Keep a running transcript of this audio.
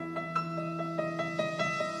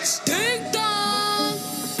Ding dong!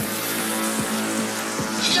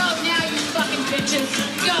 Show up now, you fucking bitches.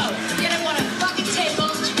 Go. Get up on a fucking table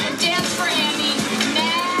and dance for Andy.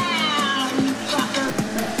 Now, you fucker.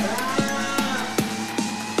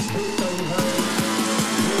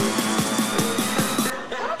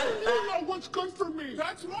 How do you know what's good for me?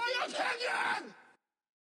 That's my opinion!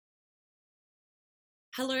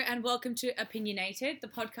 Hello and welcome to Opinionated, the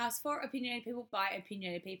podcast for opinionated people by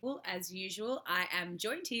opinionated people. As usual, I am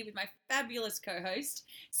joined here with my fabulous co-host,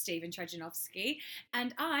 Stephen Trajanovsky,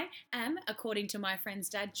 and I am, according to my friend's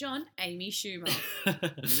dad, John, Amy Schumer.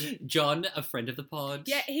 John, a friend of the pod.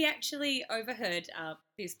 Yeah, he actually overheard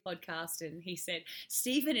this podcast and he said,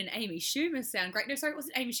 Stephen and Amy Schumer sound great. No, sorry, it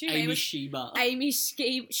wasn't Amy Schumer. Amy it was Shima. Amy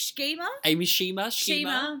Schema? Amy Shima.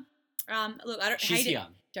 Shema. Look, I don't She's hate it.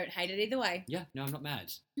 young. Don't hate it either way. Yeah, no, I'm not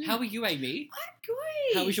mad. How are you, Amy? I'm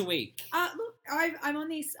good. How was your week? Look, I'm on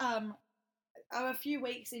this. I'm a few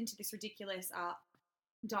weeks into this ridiculous. I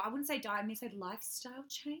wouldn't say diet. I'm gonna say lifestyle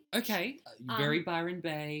change. Okay, very Byron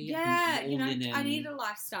Bay. Yeah, all linen. I need a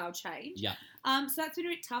lifestyle change. Yeah. So that's been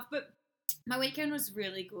a bit tough, but my weekend was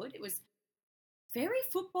really good. It was very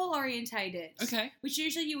football orientated. Okay. Which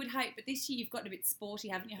usually you would hate, but this year you've gotten a bit sporty,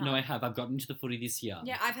 haven't you? No, I have. I've gotten into the footy this year.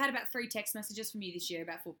 Yeah, I've had about 3 text messages from you this year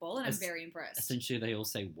about football, and I'm very impressed. Essentially, they all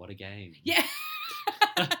say, "What a game!" Yeah.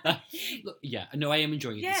 Look, yeah. No, I am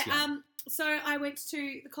enjoying it this year. So I went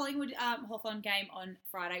to the Collingwood Hawthorn game on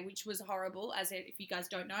Friday, which was horrible. If you guys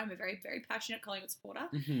don't know, I'm a very, very passionate Collingwood supporter.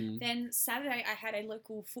 Mm-hmm. Then Saturday, I had a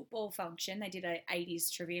local football function. They did a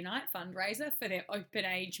 80s trivia night fundraiser for their open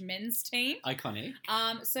age men's team. Iconic.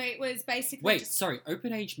 So it was basically Wait, sorry.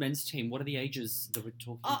 Open age men's team. What are the ages that we're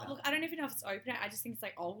talking about? Look, I don't even know if it's open. I just think it's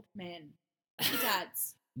like old men, like your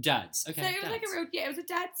dads. Dads. Okay. So it was dads. like it was a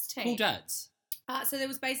dad's team. Cool dads. So there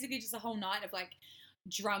was basically just a whole night of like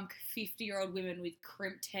drunk 50-year-old women with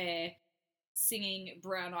crimped hair singing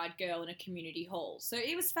Brown Eyed Girl in a community hall. So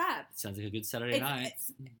it was fab. Sounds like a good Saturday night.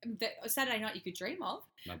 It's the Saturday night you could dream of.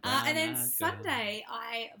 My And then brown-eyed girl. Sunday,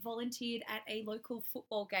 I volunteered at a local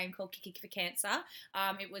football game called Kick for Cancer.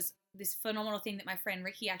 It was this phenomenal thing that my friend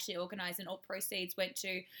Ricky actually organised, and all proceeds went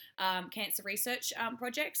to cancer research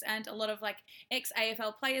projects, and a lot of like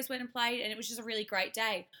ex-AFL players went and played, and it was just a really great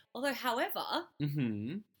day. Although, however,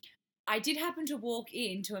 Mm-hmm. I did happen to walk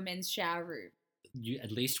into a men's shower room. You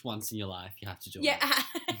at least once in your life you have to do it. Yeah,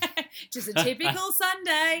 just a typical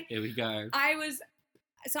Sunday. Here we go. I was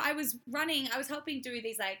running. I was helping do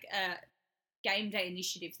these like game day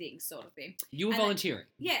initiative things, sort of thing. You were And volunteering.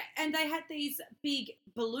 and they had these big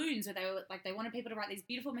balloons where they wanted people to write these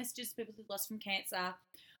beautiful messages to people who lost from cancer,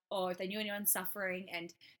 or if they knew anyone suffering,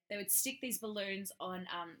 and they would stick these balloons on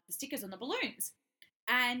the stickers on the balloons.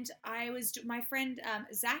 And my friend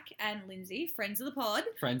Zach and Lindsay, friends of the pod,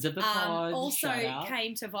 Friends of the pod. also shout out.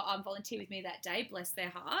 came to volunteer with me that day. Bless their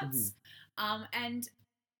hearts. And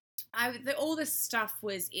all this stuff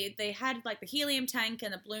they had like the helium tank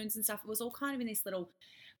and the balloons and stuff. It was all kind of in this little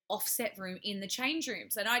offset room in the change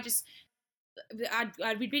rooms, and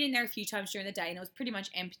we'd been in there a few times during the day, and it was pretty much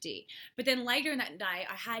empty. But then later in that day,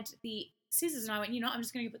 I had the scissors, and I went, I'm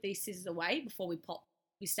just going to put these scissors away before we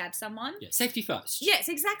stab someone. Yeah, safety first. Yes,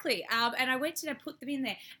 exactly. And I went and I put them in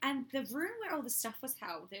there. And the room where all the stuff was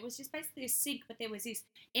held, there was just basically a sink, but there was this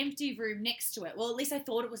empty room next to it. Well, at least I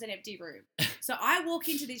thought it was an empty room. So I walk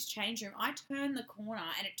into this change room, I turn the corner,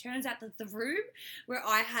 and it turns out that the room where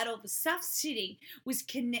I had all the stuff sitting was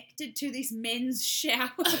connected to this men's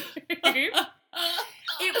shower room.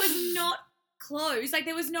 It was not closed. Like,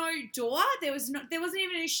 there was no door. There wasn't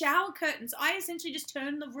even any shower curtains. I essentially just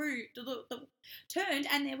turned turned,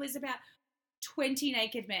 and there was about 20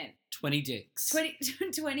 naked men. 20 dicks.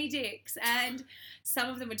 20 dicks, and some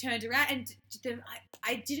of them were turned around, and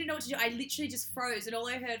I didn't know what to do. I literally just froze, and all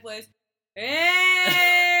I heard was,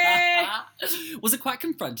 hey! Was it quite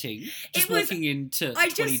confronting? Just was- walking into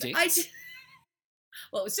 20 dicks?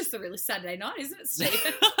 Well, it was just a really Saturday night, isn't it,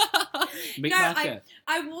 Stephen? Meat market.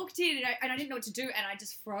 I walked in and I didn't know what to do, and I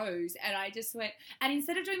just froze, and I just went, and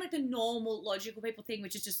instead of doing like the normal logical people thing,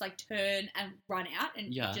 which is just like turn and run out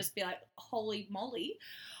and just be like, holy moly,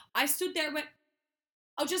 I stood there and went,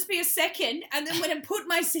 I'll just be a second, and then went and put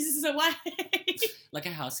my scissors away. Like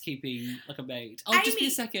a housekeeping, like a maid. Oh, just be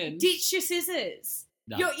a second. Ditch your scissors.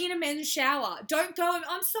 No. You're in a men's shower. Don't go,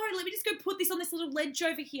 I'm sorry, let me just go put this on this little ledge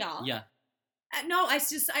over here. Yeah. No, I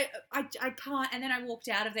can't. And then I walked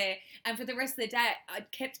out of there, and for the rest of the day, I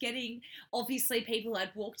kept getting, obviously, people had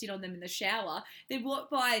walked in on them in the shower. They'd walk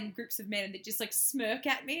by in groups of men and they'd just like smirk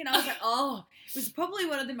at me, and I was like, oh, it was probably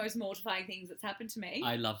one of the most mortifying things that's happened to me.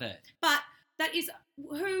 I love it. But that is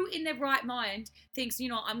who in their right mind thinks, I'm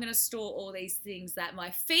going to store all these things that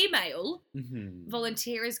my female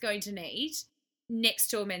volunteer is going to need next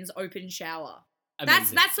to a men's open shower.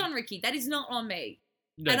 Amazing. That's on Ricky. That is not on me.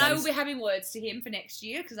 No, and that I will is- be having words to him for next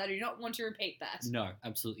year because I do not want to repeat that. No,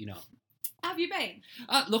 absolutely not. How have you been?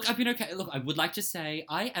 Look, I've been okay. Look, I would like to say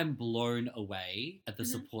I am blown away at the Mhm.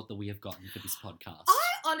 support that we have gotten for this podcast. I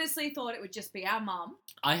honestly thought it would just be our mum.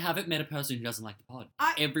 I haven't met a person who doesn't like the pod.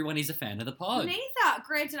 Everyone is a fan of the pod. Neither.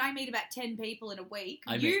 Granted, I meet about 10 people in a week.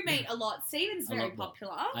 I You meet- meet a lot. Stephen's A very lot more.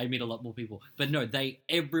 popular. I meet a lot more people. But no,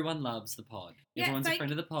 everyone loves the pod. Yeah, Everyone's a thank-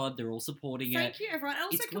 friend of the pod. They're all supporting Thank it. you, everyone.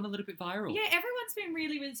 Also, It's gone a little bit viral. yeah, everyone's been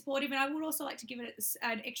really, really supportive, and I would also like to give it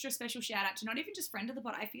an extra special shout out to not even just friend of the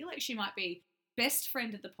pod. I feel like she might be best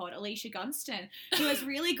friend of the pod, Alicia Gunston, who has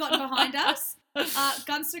really gotten behind us.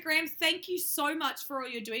 Gunstagram, thank you so much for all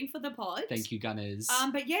you're doing for the pod. Thank you, Gunners.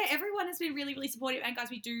 But yeah, everyone has been really, really supportive, and guys,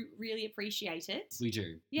 we do really appreciate it. We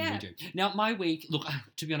do. Yeah. We do. Now, my week, look,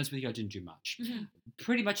 to be honest with you, I didn't do much. Mhm.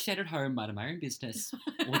 Pretty much stayed at home, minded my own business.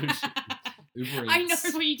 Ordered Uber I know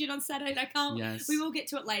Eats. what you did on Saturday. I can't. Yes. We will get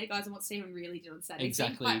to it later, guys, and what Stephen really did on Saturday.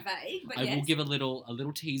 Exactly. It seemed quite vague, but I yes. will give a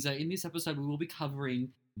little teaser. In this episode, we will be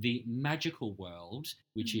covering the magical world,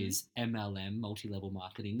 which Mhm. is MLM, multi-level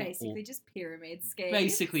marketing. Basically, or just pyramid scheme.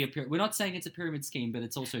 basically we're not saying it's a pyramid scheme, but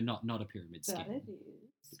it's also not a pyramid But scheme. it is.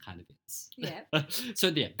 It kind of is. Yeah. So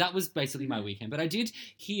yeah, that was basically my weekend. But I did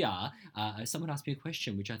hear someone asked me a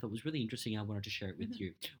question which I thought was really interesting. I wanted to share it with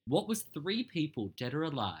you. What was 3 people, dead or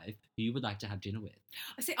alive, who you would like to have dinner with?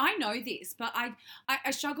 See, I know this, but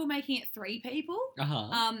I struggle making it 3 people.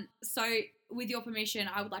 So with your permission,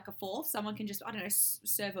 I would like a 4th. Someone can just, I don't know,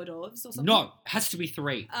 serve hors d'oeuvres or something. No, has to be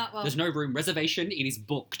 3. Well, There's no room reservation. It is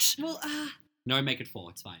booked. well, No, make it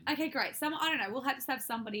 4. It's fine. okay, great. I don't know. We'll have to have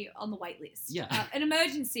somebody on the wait list. Yeah. An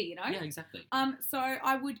emergency, you know. Yeah, exactly. So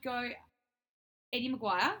I would go Eddie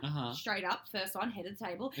Maguire, Uh-huh. straight up, first on, head of the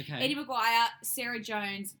table. Okay. Eddie Maguire, Sarah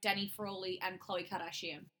Jones, Danny Frawley, and Khloe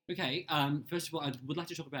Kardashian. Okay. First of all, I would like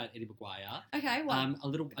to talk about Eddie Maguire. Okay, well, A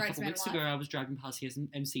greatest couple man weeks alive. ago, I was driving past his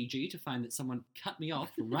MCG to find that someone cut me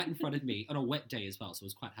off right in front of me on a wet day as well, so it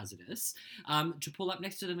was quite hazardous. To pull up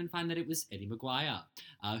next to them and find that it was Eddie Maguire,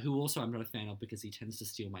 who also I'm not a fan of because he tends to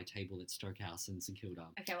steal my table at Stokehouse in St Kilda.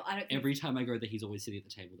 okay, well, I don't think Every time I go there, he's always sitting at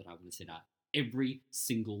the table that I want to sit at. Every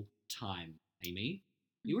single time. Amy,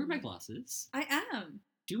 you wear my glasses. I am.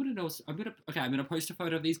 Do you want to know? I'm gonna post a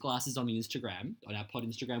photo of these glasses on the Instagram, on our pod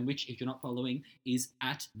Instagram, which, if you're not following, is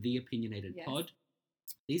at the Opinionated Yes. Pod.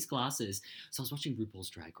 These glasses. So I was watching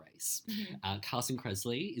RuPaul's Drag Race. Mhm. Carson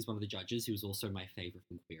Kressley is one of the judges, who was also my favorite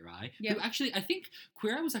from Queer Eye. Yep. Who actually, I think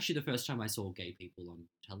Queer Eye was actually the first time I saw gay people on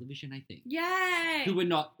television. I think Yay! who were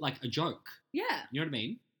not like a joke. Yeah. You know what I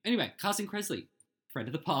mean? Anyway, Carson Kressley, friend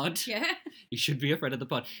of the pod. Yeah. He should be a friend of the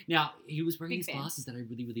pod. Now, he was wearing Big these fan. glasses that I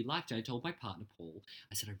really, really liked. And I told my partner, Paul,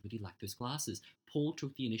 I said, I really like those glasses. Paul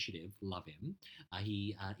took the initiative, love him.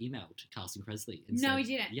 He emailed Carson Kressley. And No, said, he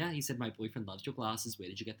didn't. Yeah, he said, my boyfriend loves your glasses. Where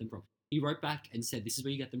did you get them from? He wrote back and said, this is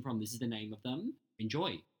where you get them from. This is the name of them.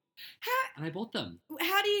 Enjoy. And I bought them.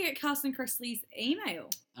 How do you get Carson Kressley's email?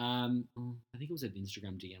 I think it was an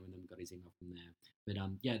Instagram DM and then got his email from there. But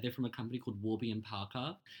yeah, they're from a company called Warby and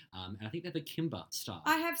Parker. And I think they're the Kimber style.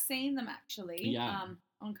 I have seen them actually. Yeah.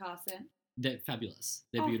 On Carson. They're fabulous.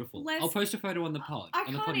 They're Oh, beautiful. bless- I'll post a photo on the pod. I on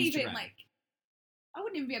the can't pod even Instagram. I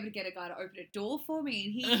wouldn't even be able to get a guy to open a door for me,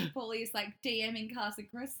 and he probably is like DMing Carson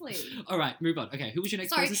Kressley. All right, move on. Okay, who was your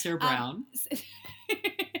next Sorry, person? Sarah Brown. No.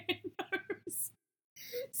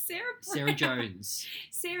 Sarah Brown. Sarah Jones.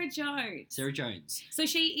 Sarah Jones. Sarah Jones. So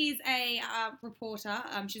she is a reporter.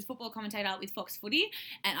 She's a football commentator with Fox Footy,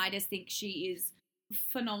 and I just think she is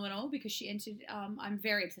phenomenal because she entered. I'm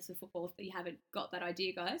very obsessed with football. If you haven't got that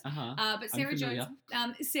idea, guys. Uh-huh. But Sarah familiar.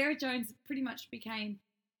 Jones. Sarah Jones pretty much became.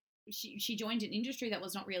 She joined an industry that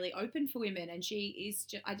was not really open for women, and she is.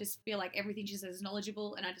 I just feel like everything she says is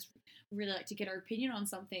knowledgeable, and I just really like to get her opinion on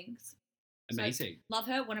some things. So, Amazing. love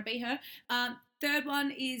her. Want to be her. Third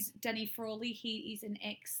one is Danny Frawley. He is an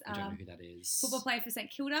ex I don't know who that is. football player for St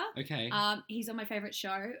Kilda. Okay. He's on my favourite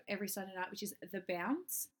show every Sunday night, which is The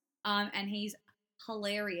Bounce. And he's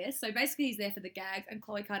hilarious. So basically he's there for the gags, and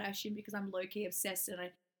Khloe Kardashian because I'm low-key obsessed and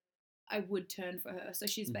I would turn for her. So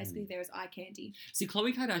she's basically there as eye candy. See,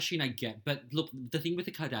 Khloe Kardashian I get, but look, the thing with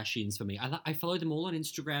the Kardashians for me, I follow them all on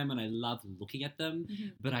Instagram and I love looking at them,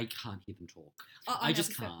 but I can't hear them talk. Oh, I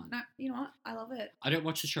just 100%. can't. No, you know what? I love it. I don't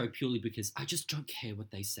watch the show purely because I just don't care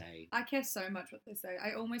what they say. I care so much what they say.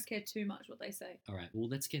 I almost care too much what they say. All right, well,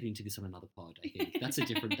 let's get into this on another pod. I think that's a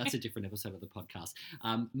different episode of the podcast.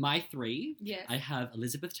 My 3, Yes. I have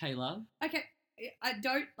Elizabeth Taylor. Okay. I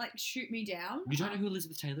don't, shoot me down. You don't know who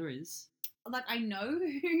Elizabeth Taylor is? like I know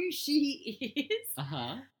who she is.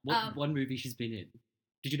 What one movie she's been in?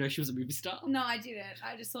 Did you know she was a movie star? No, I didn't.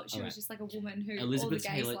 I just thought she Alright. was just like a woman who Elizabeth all the gays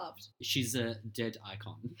Taylor- loved. She's a dead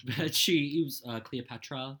icon, but she was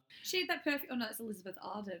Cleopatra. She had that perfume. Oh no, it's Elizabeth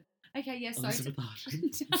Arden. Okay, yes. Yeah, Elizabeth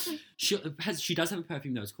Arden. She does have a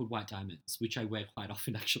perfume though. It's called White Diamonds, which I wear quite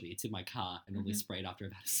often. Actually, it's in my car and only spray it after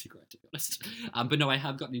I've had a cigarette. To be honest, but no, I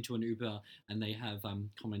have gotten into an Uber and they have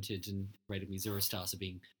commented and rated me 0 stars for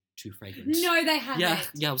being too fragrant. No, they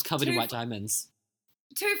haven't. Yeah, I was covered in Too white diamonds.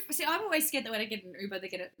 See, I'm always scared that when I get an Uber, they're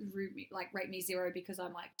gonna rate me 0 because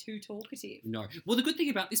I'm like too talkative. No. Well, the good thing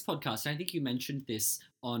about this podcast, and I think you mentioned this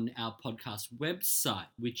on our podcast website,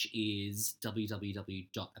 which is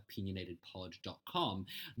www.opinionatedpod.com.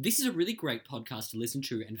 This is a really great podcast to listen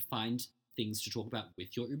to and find things to talk about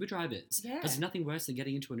with your Uber drivers. Yeah. There's nothing worse than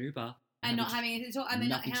getting into an Uber And not having anything to talk. And then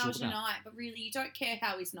nothing to how talk was your about. night? But really, you don't care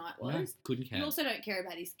how his night was. No, couldn't care. You also don't care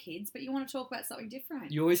about his kids, but you want to talk about something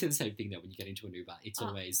different. You always say the same thing though when you get into an Uber. It's Oh.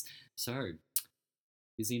 always, so,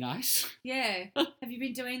 busy night? Yeah. Have you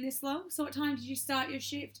been doing this long? So what time did you start your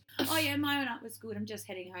shift? Oh yeah, my night was good. I'm just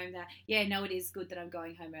heading home now. Yeah, no, it is good that I'm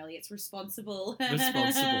going home early. It's responsible.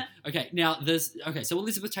 Responsible. Okay, now so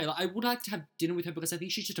Elizabeth Taylor, I would like to have dinner with her because I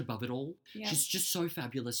think she's just above it all. Yeah. She's just so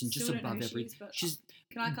fabulous and just Still don't know above who she every. is, but She's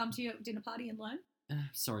Can I come to your dinner party and learn?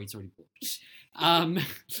 sorry, it's already booked.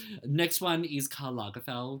 Next one is Karl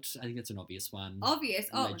Lagerfeld. I think that's an obvious one. Obvious.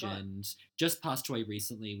 Oh my god. Legend. Just passed away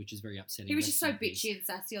recently, which is very upsetting. He was Rest just so in peace. bitchy and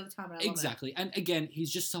sassy all the time. And I love it. Exactly. And again, he's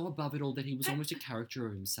just so above it all that he was almost a character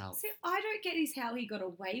of himself. See, I don't get is how he got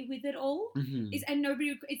away with it all. Mhm. And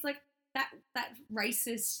nobody. It's like that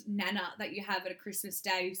racist nana that you have at a Christmas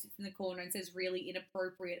day who sits in the corner and says really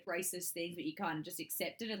inappropriate racist things, but you kind of just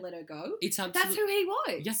accept it and let her go. It's That's absolutely. who he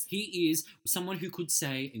was. Yes, he is someone who could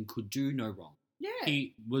say and could do no wrong. Yeah.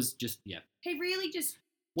 He was just, He really just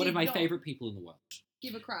one of did my not favourite people in the world.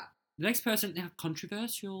 give a crap. The next person, now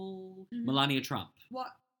controversial, Mhm. Melania Trump. What?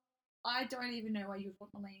 I don't even know why you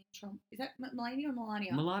want Melania Trump. Is that Melania or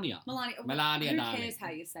Melania? Melania. Melania. Melania, Who darling. cares how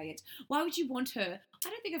you say it? Why would you want her? I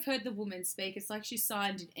don't think I've heard the woman speak. It's like she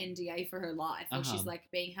signed an NDA for her life, or she's like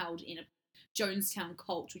being held in a Jonestown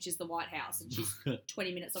cult, which is the White House, and she's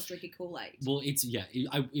 20 minutes off drinking Kool-Aid. Well, it's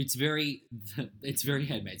very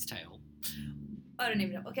Handmaid's Tale. I don't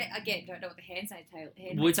even know. Okay, again, don't know what the Handmaid's Tale.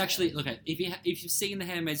 Well, it's actually okay. If you've seen the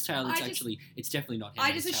Handmaid's Tale, it's definitely not I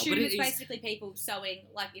Handmaid's just Tale. assume but it's it is- basically people sewing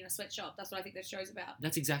like in a sweatshop. That's what I think the show's about.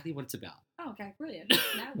 That's exactly what it's about. Oh, okay, brilliant.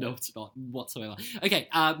 Now No, what? it's not whatsoever. Okay,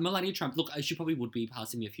 Melania Trump. Look, she probably would be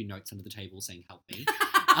passing me a few notes under the table saying "help me,"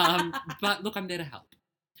 but look, I'm there to help.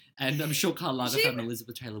 And I'm sure Karl Lagerfeld and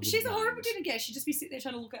Elizabeth Taylor would. She's a horrible dinner guest. She'd just be sitting there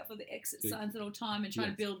trying to look out for the exit Good. signs at all time and trying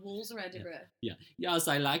Yes. to build walls around everywhere. Yeah. Yes,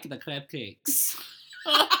 I like the crab cakes.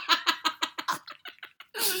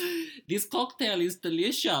 This cocktail is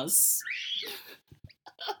delicious.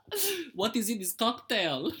 What is in this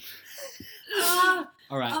cocktail? Ah,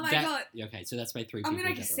 All right. Oh my God. Okay, so that's my 3 I'm people.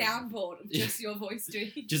 gonna make a soundboard of just your voice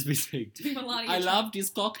doing. Just be saying. doing Melania I Trump. love this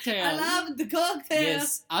cocktail. I love the cocktail.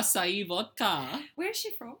 Yes, acai vodka. Where's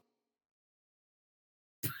she from?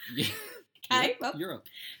 Yeah. Okay, well, Europe.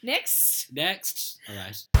 next. Next. All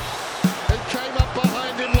right. He came up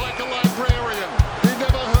behind him like a librarian. He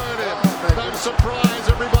never heard him. No surprise,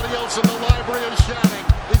 everybody else in the library is shouting.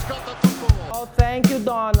 He's got the football. Oh, thank you,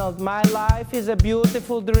 Donald. My life is a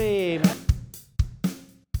beautiful dream.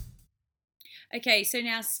 Okay, so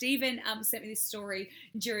now Stephen sent me this story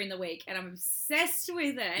during the week, and I'm obsessed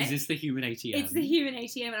with it. Is this the human ATM? It's the human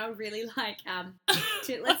ATM, and I would really like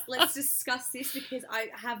to let's discuss this because I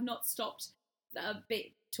have not stopped a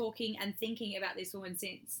bit talking and thinking about this woman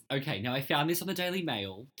since. Okay, now I found this on the Daily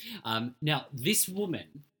Mail. Now, this woman,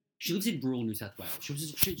 she lives in rural New South Wales.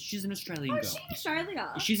 She's an Australian Oh, girl. is she in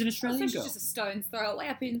Australia? She's an Oh, Australian so girl. she's just a stone's throw away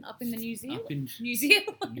up in the New Zealand. Up in New Zealand.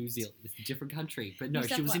 New Zealand. It's a different country. But no, New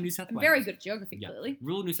South she was in Wales. New South I'm Wales. very good at geography, Yeah. clearly.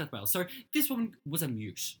 Rural New South Wales. So this woman was a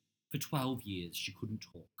mute for 12 years. She couldn't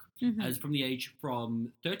talk. Mhm. As from the age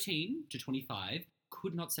from 13 to 25,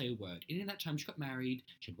 could not say a word. And in that time, she got married.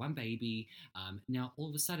 She had one baby. Now, all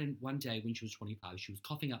of a sudden, one day when she was 25, she was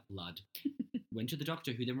coughing up blood. Went to the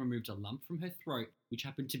doctor, who then removed a lump from her throat, which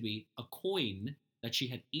happened to be a coin that she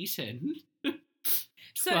had eaten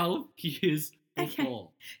So- 12 years Okay.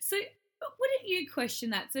 before. So, wouldn't you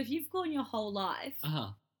question that? So, if you've gone your whole life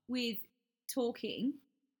Uh-huh. with talking,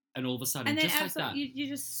 And all of a sudden, and then just like that. absolutely you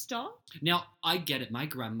just stop? Now, I get it. My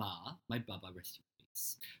grandma, my baba, rest in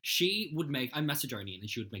peace, she would make, I'm Macedonian, and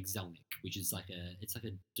she would make zelnik, which is like a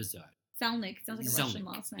dessert. Zelnik sounds like a Russian Zelnik.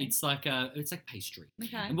 last name. It's like pastry.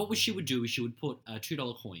 Okay. And what she would do is she would put a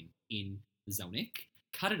 $2 coin in the zelnik,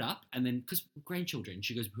 cut it up, and then, because grandchildren,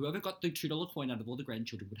 she goes, whoever got the $2 coin out of all the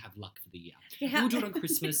grandchildren would have luck for the year. Yeah, We'll do it on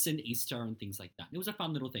Christmas and Easter and things like that. It was a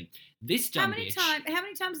fun little thing. This dumb bitch. How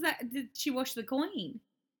many times did she wash the coin?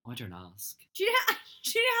 I don't ask. Do you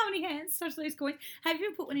know how many hands touch those coins? Have you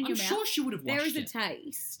ever put one in I'm your mouth? sure she would have washed There is it. a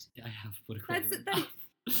taste. I have put a That's credit. that.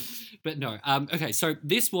 But no. Okay, so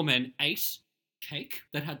this woman ate cake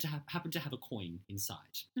that had to happened to have a coin inside.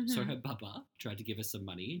 So Mhm. her bubba tried to give her some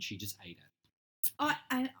money, and she just ate it.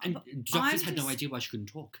 And And I'm doctors had no just- idea why she couldn't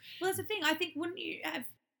talk. Well, that's the thing. I think wouldn't you have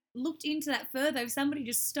looked into that further? If somebody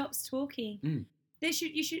just stops talking,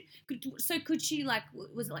 you should. So could she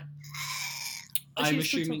was it like? Or she I'm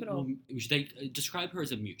just couldn't assuming talk at all? they describe her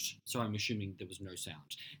as a mute, so I'm assuming there was no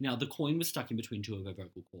sound. Now, the coin was stuck in between two of her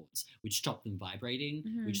vocal cords, which stopped them vibrating,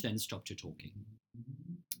 Mhm. which then stopped her talking.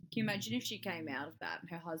 Can you imagine if she came out of that and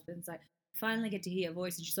her husband's like, finally get to hear her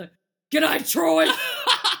voice, and she's like, "G'day, Troy."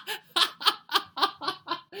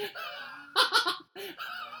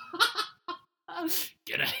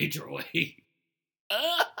 G'day, Troy.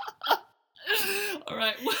 All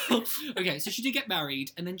right, well, okay, so she did get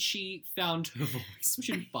married, and then she found her voice.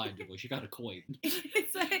 She didn't find her voice, she found a coin.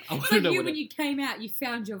 It's like, I wanna it's like know you what when it- you came out, you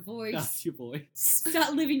found your voice. That's your voice.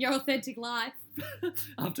 Start living your authentic life.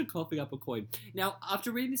 After coughing up a coin. Now,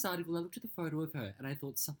 after reading this article, I looked at the photo of her, and I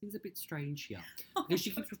thought something's a bit strange here. Because she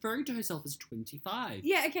keeps referring to herself as 25.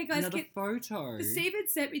 Yeah, okay, guys. Now, the photo... Stephen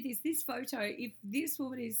sent me this photo. If this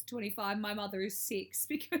woman is 25, my mother is 6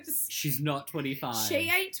 because She's not 25. she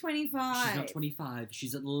ain't 25. She's not 25.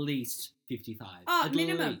 She's at least 55. Oh, at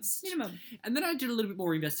minimum. least. Minimum. And then I did a little bit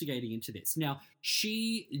more investigating into this. Now,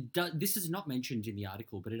 this is not mentioned in the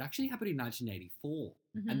article, but it actually happened in 1984.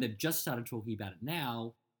 Mhm. And they've just started talking about it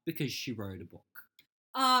now because she wrote a book.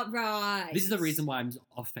 Oh, right. This is the reason why I'm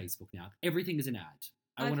off Facebook now. Everything is an ad.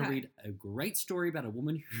 I want to Okay. read a great story about a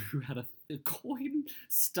woman who had a coin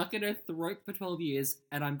stuck in her throat for 12 years,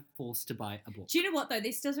 and I'm forced to buy a book. Do you know what, though?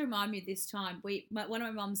 This does remind me of this time. One of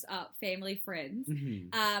my mum's family friends, Mhm.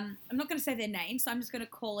 I'm not going to say their name, so I'm just going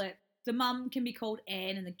to call it, the mum can be called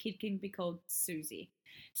Anne and the kid can be called Susie.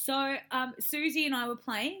 So Susie and I were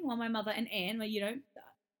playing while my mother and Anne were,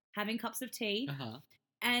 having cups of tea. Uh-huh.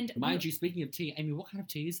 And Mind you, speaking of tea, Amy, what kind of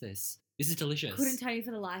tea is this? This is delicious. couldn't tell you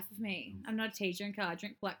for the life of me. I'm not a tea drinker. I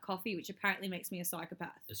drink black coffee, which apparently makes me a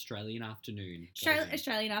psychopath. Australian afternoon.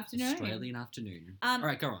 Australian afternoon. Australian afternoon. Um, All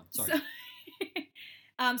right, go on. Sorry.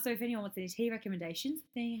 So if anyone wants any tea recommendations,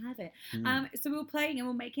 there you have it. Mm. So we were playing and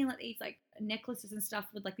we were making these necklaces and stuff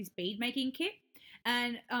with this bead making kit.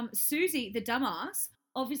 And Susie, the dumbass,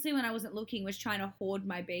 obviously when I wasn't looking, was trying to hoard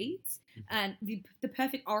my beads. And the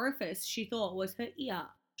perfect orifice she thought was her ear.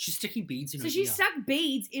 She's sticking beads in So her she ear. stuck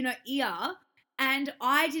beads in her ear, and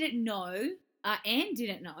I didn't know. Anne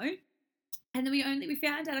didn't know. And then we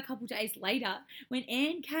found out a couple days later when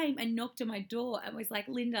Anne came and knocked on my door and was like,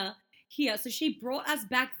 "Linda, here." So she brought us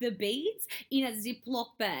back the beads in a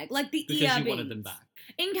Ziploc bag, like the Because ear you beads. wanted them back.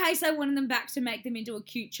 In case I wanted them back to make them into a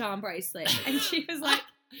cute charm bracelet. And she was like,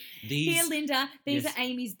 These. "Here, Linda, these Yes. are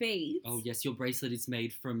Amy's beads." Oh, yes, your bracelet is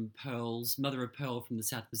made from pearls, mother of pearl from the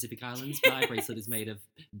South Pacific Islands. My bracelet is made of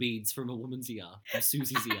beads from a woman's ear, from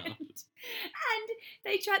Susie's ear. And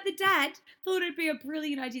they tried, the dad thought it'd be a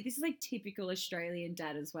brilliant idea. This is typical Australian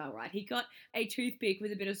dad as well, right? He got a toothpick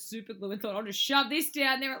with a bit of super glue and thought, "I'll just shove this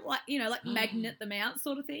down there, magnet them out,"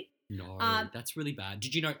 sort of thing. No, that's really bad.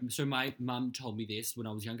 Did you know? So my mum told me this when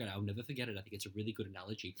I was younger, and I'll never forget it. I think it's a really good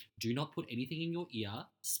analogy. Do not put anything in your ear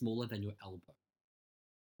smaller than your elbow.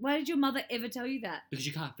 Why did your mother ever tell you that? Because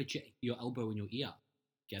you can't fit your elbow in your ear.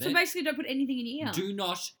 Get So it? basically, don't put anything in your ear. Do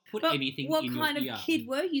not put But anything what in your kind ear. of kid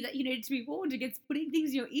were you that you needed to be warned against putting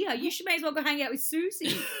things in your ear? You should may as well go hang out with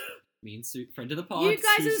Susie. Me and friend of the pod, You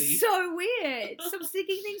guys Susie. are so weird. Stop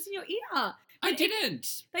sticking things in your ear. I But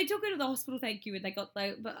didn't. They took her to the hospital, thank you, and they got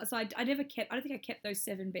so I never kept. I don't think I kept those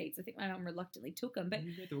 7 beads. I think my mum reluctantly took them, but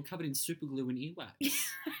They were covered in super glue and earwax.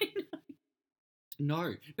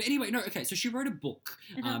 No. But anyway, no, okay, so she wrote a book,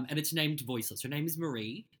 Uh-huh. and it's named Voiceless. Her name is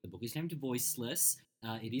Marie. The book is named Voiceless.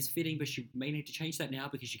 It is fitting, but she may need to change that now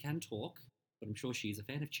because she can talk, but I'm sure she's a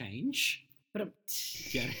fan of change. but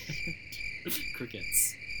Get it?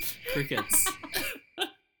 Crickets. Crickets.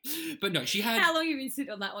 But no, she had... how long have you been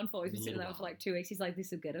sitting on that one for? He's been A sitting on that little one for 2 weeks. He's like,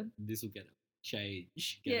 "This will get him." This will get it.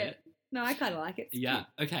 Change. Get Yeah. it? No, I kind of like it. It's Yeah,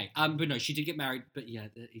 okay. But no, she did get married, but yeah,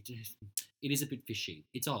 it is a bit fishy.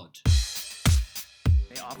 It's odd.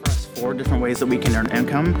 They offer us 4 different ways that we can earn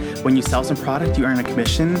income. When you sell some product, you earn a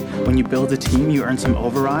commission. When you build a team, you earn some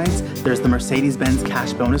overrides. There's the Mercedes-Benz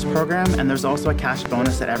cash bonus program, and there's also a cash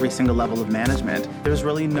bonus at every single level of management. There's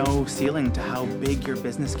really no ceiling to how big your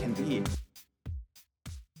business can be.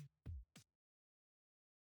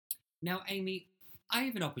 Now, Amy, I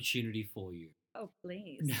have an opportunity for you. Oh,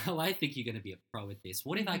 please. Now, I think you're going to be a pro at this.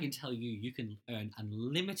 What if I Mm-hmm. can tell you you can earn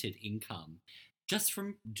unlimited income just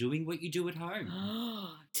from doing what you do at home?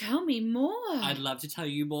 Tell me more. I'd love to tell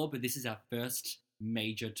you more, but this is our first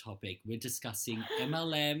major topic. We're discussing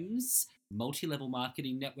MLMs, multi-level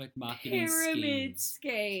marketing, network marketing Pyramid schemes.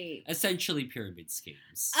 scheme. Essentially pyramid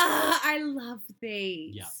schemes. I love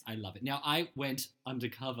these. Yeah, I love it. Now, I went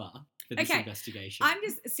undercover for this Okay, investigation.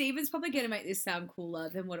 Steven's probably going to make this sound cooler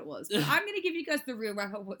than what it was. But I'm going to give you guys the real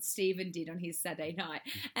wrap of what Steven did on his Saturday night.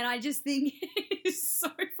 And I just think it's so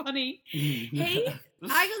funny. I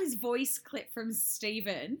got this voice clip from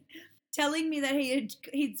Steven telling me that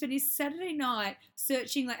he'd spent his Saturday night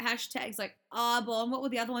searching like hashtags like Arbonne. What were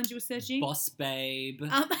the other ones you were searching? Boss babe,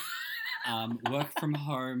 work from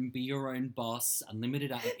home, be your own boss,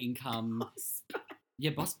 unlimited income. Yeah,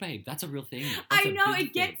 boss babe, that's a real thing. That's I a know, big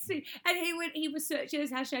it gets thing. me. And he was searching those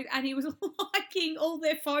hashtags and he was liking all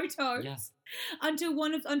their photos Yeah.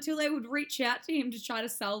 until they would reach out to him to try to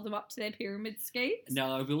sell them up to their pyramid schemes.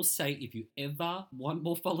 Now, I will say, if you ever want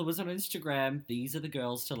more followers on Instagram, these are the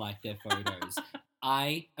girls to like their photos.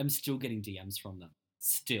 I am still getting DMs from them.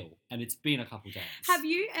 Still. And it's been a couple days. Have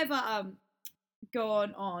you ever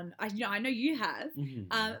gone on? I know you have.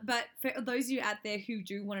 Mhm. But for those of you out there who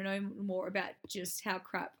do want to know more about just how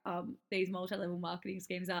crap these multi-level marketing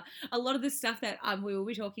schemes are, a lot of the stuff that we will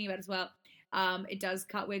be talking about as well. It does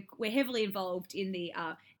cut. We're heavily involved in the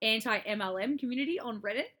anti-MLM community on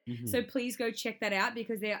Reddit, Mhm. so please go check that out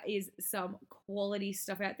because there is some quality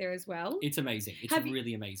stuff out there as well. It's amazing. It's Have you-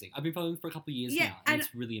 really amazing. I've been following for a couple of years Yeah, now, and and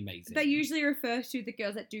it's really amazing. They usually refer to the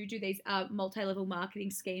girls that do these multi-level marketing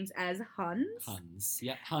schemes as Huns. Huns.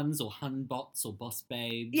 Yep, Huns or Hun bots or boss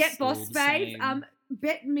babes. Yeah, they're all Boss the Babe. same.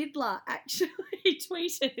 Bette Midler actually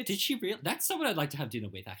tweeted. Did she really? That's someone I'd like to have dinner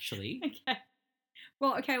with, actually.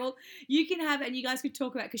 Okay. Well, you can have it and you guys could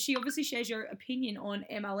talk about because she obviously shares your opinion on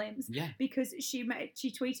MLMs Yeah. because she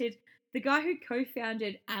tweeted the guy who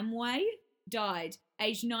co-founded Amway died,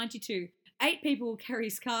 aged 92. 8 people will carry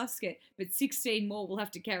his casket, but 16 more will have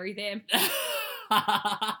to carry them.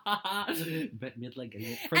 Bette Midler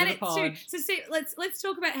getting it from And the it's pod. true. So, Steve, let's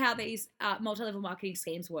talk about how these multi-level marketing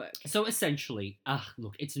schemes work. So essentially,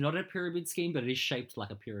 look, it's not a pyramid scheme, but it is shaped like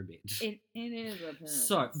a pyramid. It is a pyramid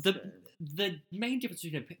So scheme. the main difference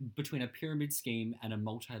between a pyramid scheme and a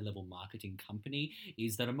multi-level marketing company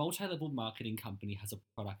is that a multi-level marketing company has a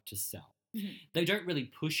product to sell. Mhm. They don't really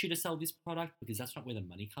push you to sell this product because that's not where the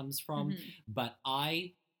money comes from. Mhm. But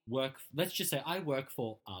let's just say I work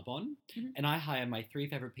for Arbonne, Mhm. and I hire my 3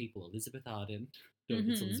 favorite people: Elizabeth Arden, no,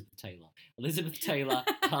 it's Mhm. Elizabeth Taylor,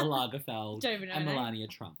 Karl Lagerfeld, Don't even know and her name. Melania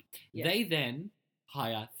Trump. Yes. They then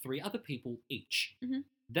hire 3 other people each. Mhm.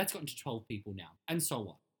 That's gotten to 12 people now, and so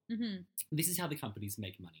on. Mhm. This is how the companies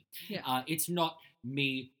make money. Yeah. It's not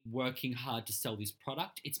me working hard to sell this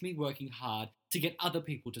product. It's me working hard to get other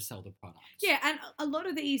people to sell the product. Yeah, and a lot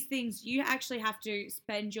of these things you actually have to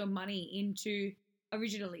spend your money into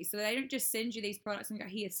originally. So they don't just send you these products and go,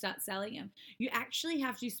 here, start selling them. You actually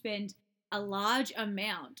have to spend a large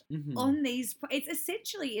amount Mhm. on these.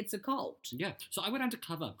 It's a cult. Yeah, so I went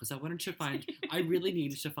undercover because I wanted to I really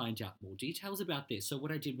needed to find out more details about this. So what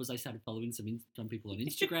I did was I started following some people on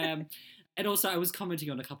Instagram, and also I was commenting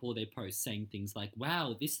on a couple of their posts saying things like,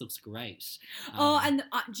 wow, this looks great. And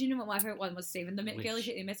do you know what my favorite one was, Stephen? The girl who Which?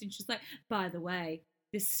 sent me a message, she's like, by the way,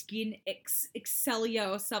 the Skin Excellior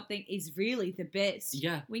or something is really the best.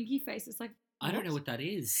 Yeah. Winky face is like, I don't know what that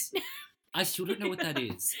is. I still don't know what that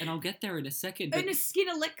is, and I'll get there in a second. And a Skin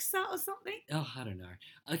Alexa or something? Oh, I don't know.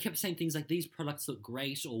 I kept saying things like, these products look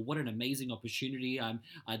great, or what an amazing opportunity.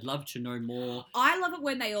 I'd love to know more. I love it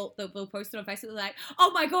when they'll post it on Facebook. They're like,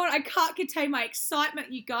 oh my God, I can't contain my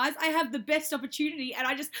excitement, you guys. I have the best opportunity. And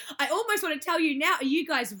I almost want to tell you now, are you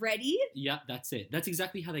guys ready? Yeah, that's it. That's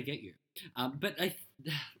exactly how they get you. But I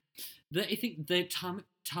think the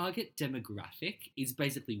target demographic is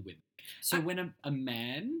basically women. So when a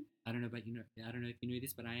man, I don't know if you know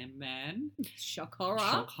this, but I am a man. Shock horror.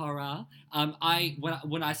 Shock horror.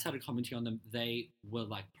 When I started commenting on them, they were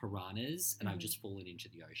like piranhas, and I've just fallen into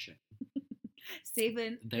the ocean.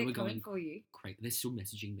 Stephen, They they're were coming going for you. Great. They're still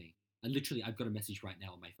messaging me. I've got a message right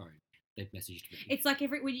now on my phone. They've messaged me. It's like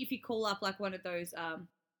if you call up like one of those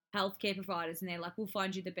healthcare providers and they're like, we'll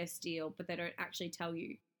find you the best deal, but they don't actually tell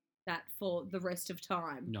you that for the rest of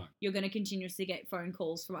time. No. You're going to continuously get phone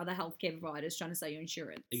calls from other healthcare providers trying to sell you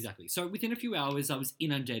insurance. Exactly. So within a few hours, I was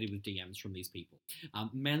inundated with DMs from these people.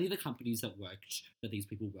 Mainly the companies that these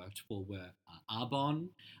people worked for were Arbonne,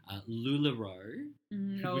 LuLaRoe,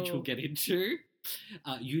 No. which we'll get into,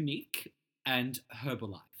 Unique, and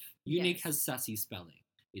Herbalife. Unique Yes. has sassy spelling.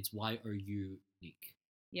 It's YOUNIQUE.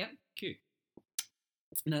 Yep. Cute.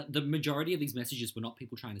 Now, the majority of these messages were not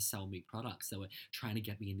people trying to sell me products. They were trying to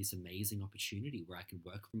get me in this amazing opportunity where I can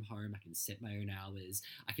work from home, I can set my own hours,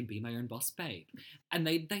 I can be my own boss babe. And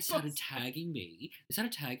they started tagging me. They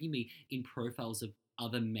started tagging me in profiles of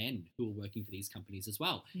other men who were working for these companies as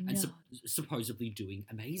well, and supposedly doing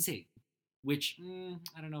amazing. Which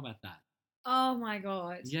I don't know about that. Oh my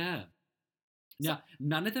God. Yeah. Now,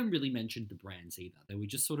 none of them really mentioned the brands either. They were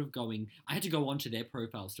just sort of going, I had to go onto their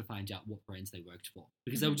profiles to find out what brands they worked for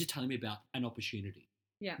because they were just telling me about an opportunity.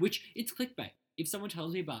 Yeah. Which, it's clickbait. If someone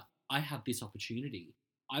tells me about, I have this opportunity,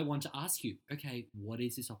 I want to ask you, okay, what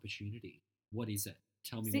is this opportunity? What is it?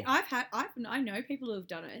 Tell me See, more. I know people who have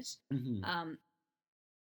done it. Mhm.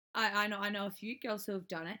 I know a few girls who have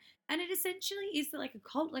done it, and it essentially is like a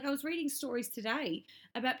cult. Like I was reading stories today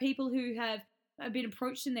about people who have been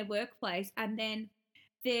approached in their workplace, and then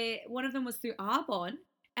one of them was through Arbonne,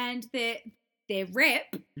 and their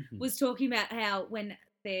rep Mhm. was talking about how when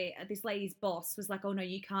this lady's boss was like, "Oh no,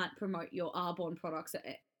 you can't promote your Arbonne products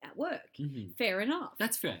at work." Mhm. Fair enough.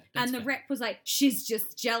 That's fair. And the rep was like, "She's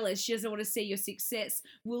just jealous. She doesn't want to see your success.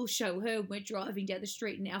 We'll show her when we're driving down the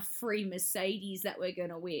street in our free Mercedes that we're going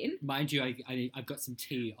to win." Mind you, I've got some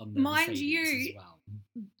tea on the Mind Mercedes you, as well.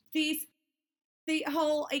 This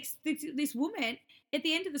woman at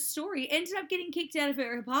the end of the story ended up getting kicked out of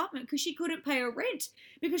her apartment because she couldn't pay her rent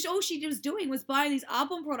because all she was doing was buying these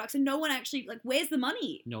Arbonne products and no one actually, like, where's the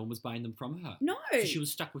money? No one was buying them from her. No. So she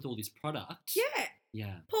was stuck with all this product. Yeah.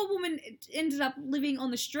 Yeah. Poor woman ended up living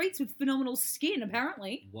on the streets with phenomenal skin,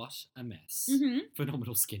 apparently. What a mess. Mm-hmm.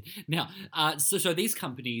 Phenomenal skin. Now, so these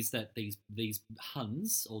companies that these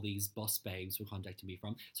Huns or these boss babes were contacting me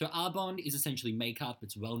from. So Arbonne is essentially makeup,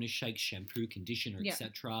 it's wellness shakes, shampoo, conditioner, Yeah.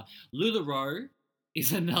 etc. LuLaRoe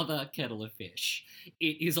is another kettle of fish.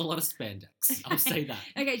 It is a lot of spandex. I'll say that.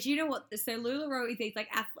 Okay, do you know what? So LuLaRoe is these like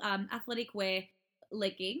athletic wear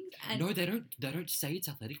leggings. And No, they don't say it's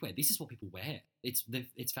athletic wear. This is what people wear. It's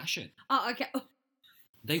fashion. Oh, okay.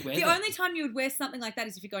 They wear The them. only time you would wear something like that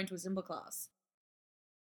is if you're going to a Zumba class.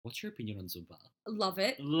 What's your opinion on Zumba? Love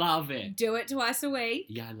it. Love it. Do it twice a week.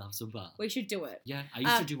 Yeah, I love Zumba. We should do it. Yeah, I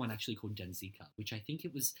used to do one actually called Denzika, which I think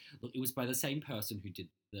it was by the same person who did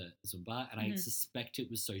the Zumba, and I suspect it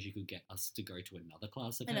was so she could get us to go to another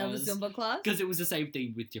class of Another hers. Zumba class. Because it was the same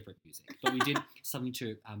thing with different music. But we did something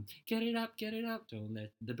to get it up, doing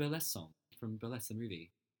the burlesque song from Burlesque, the movie.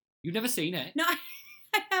 You've never seen it? No, I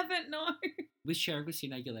haven't, no. With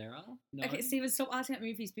Christina Aguilera? No? Okay, Steven, stop asking about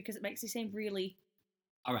movies because it makes you seem really...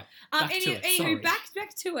 All right, back to it. Sorry. Back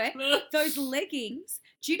to it. Those leggings,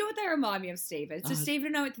 do you know what they remind me of, Stephen? So Stephen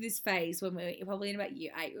and I went through this phase when we were probably in about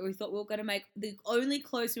year 8 where we thought we were going to make the only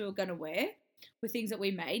clothes we were going to wear were things that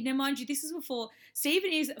we made. Now, mind you, this is before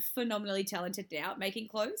Stephen is phenomenally talented now at making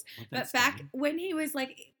clothes. Oh, But thanks, back Danny. when he was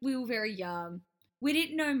like, we were very young. We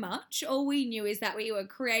didn't know much. All we knew is that we were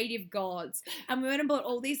creative gods. And we went and bought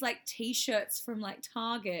all these like t-shirts from like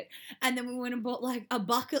Target. And then we went and bought like a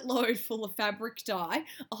bucket load full of fabric dye,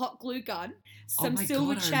 a hot glue gun, some my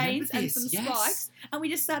silver God, I remember chains and this, some yes. spikes. And we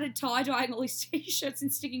just started tie-dyeing all these t-shirts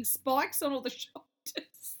and sticking spikes on all the shoulders.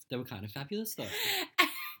 They were kind of fabulous, though.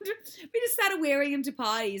 And we just started wearing them to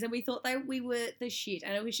parties, and we thought we were the shit.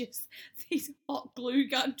 And it was just these hot glue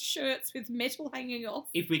gun shirts with metal hanging off.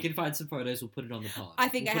 If we can find some photos, we'll put it on the pod. I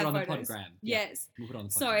think we'll I put have it on photos. the podgram. Yeah, Yes. we'll put it on the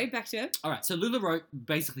podgram. Sorry, back to it. All right, so LuLaRoe,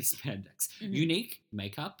 basically spandex. Mhm. Unique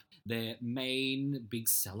makeup. Their main big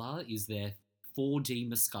seller is their 4D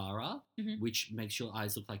mascara, Mhm. which makes your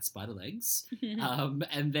eyes look like spider legs. Mm-hmm.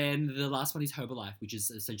 And then the last one is Herbalife, which is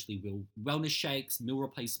essentially wellness shakes, meal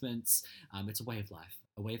replacements. It's a way of life,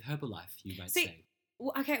 a way of Herbalife, you might See, say.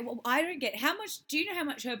 Well, okay, well, I don't get how much. Do you know how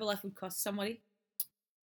much Herbalife would cost somebody?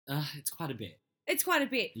 It's quite a bit. It's quite a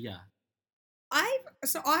bit. Yeah.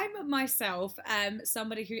 I'm myself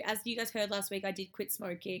somebody who, as you guys heard last week, I did quit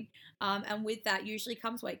smoking, and with that usually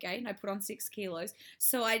comes weight gain. I put on 6 kilos,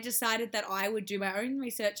 so I decided that I would do my own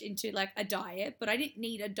research into like a diet, but I didn't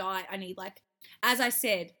need a diet. I need, like, as I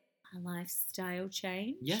said, a lifestyle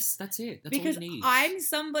change. Yes, that's it. That's Because all you need. I'm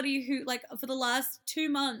somebody who, like, for the last 2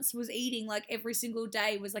 months was eating like every single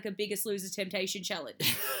day was like a Biggest Loser temptation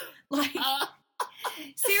challenge. Like,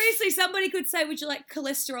 seriously, somebody could say, "Would you like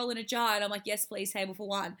cholesterol in a jar?" And I'm like, "Yes, please, table for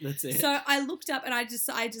one." That's it. So I looked up and I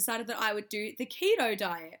decided that I would do the keto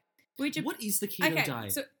diet. What is the keto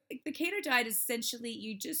diet? So the keto diet is essentially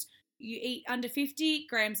you eat under 50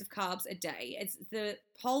 grams of carbs a day. It's the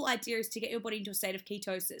whole idea is to get your body into a state of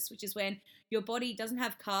ketosis, which is when your body doesn't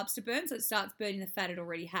have carbs to burn, so it starts burning the fat it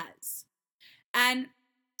already has. And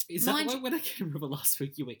Is that why when I came over last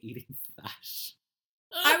week you were eating fat?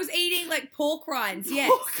 I was eating like pork rinds,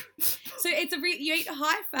 yes. So it's you eat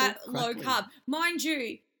high fat, Pork low crackling. carb. Mind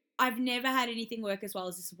you, I've never had anything work as well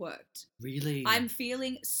as this worked. Really? I'm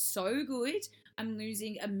feeling so good. I'm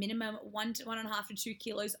losing a minimum 1 to 1.5 to 2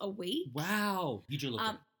 kilos a week. Wow. You do look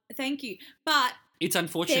good. Thank you. But It's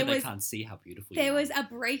unfortunate they was- can't see how beautiful you there are. was a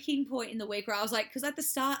breaking point in the week where I was like, because at the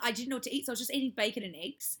start I didn't know what to eat, so I was just eating bacon and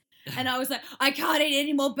eggs. And I was like, I can't eat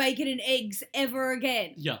any more bacon and eggs ever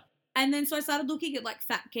again. Yeah. And then so I started looking at like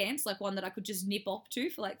fat camps, like one that I could just nip off to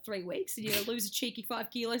for like 3 weeks, and lose a cheeky 5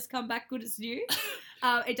 kilos, come back good as new.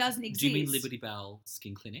 It doesn't exist. Do you mean Liberty Bell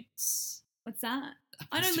Skin Clinics? What's that?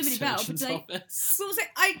 I know Plastic Liberty Bell, but surgeon's office. well, so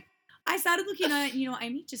I started looking at,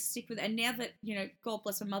 Amy, just stick with it. And now that, God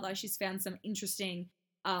bless my mother, she's found some interesting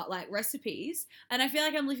like recipes, and I feel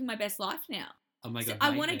like I'm living my best life now. Oh my So God. I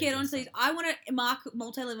my want to get onto these. hairdresser. I want to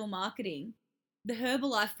multi-level marketing the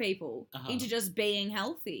Herbalife people into just being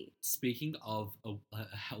healthy. Speaking of a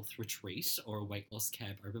health retreat or a weight loss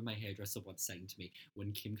camp, I remember my hairdresser once saying to me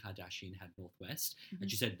when Kim Kardashian had Northwest, and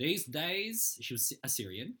she said, these days, she was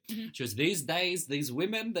Assyrian, she was, these days, these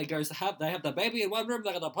women, they have the baby in one room,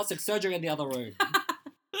 they got the plastic surgery in the other room.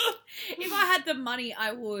 If I had the money,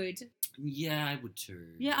 I would. Yeah, I would too.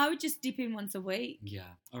 Yeah, I would just dip in once a week. Yeah.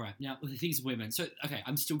 All right. Now, these women. So, okay,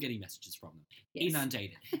 I'm still getting messages from them. Yes.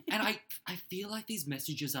 Inundated. And I feel like these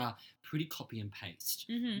messages are pretty copy and paste.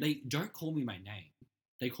 Mhm. They don't call me my name.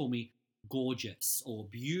 They call me gorgeous or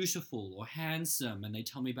beautiful or handsome. And they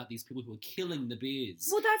tell me about these people who are killing the biz.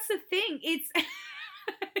 Well, that's the thing. It's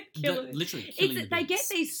Literally killing the biz. they get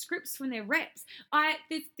these scripts from their reps.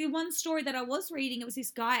 The one story that I was reading, it was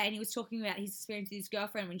this guy, and he was talking about his experience with his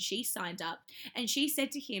girlfriend when she signed up, and she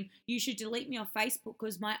said to him, "You should delete me off Facebook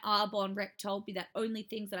because my Arbonne rep told me that only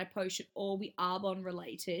things that I post should all be Arbonne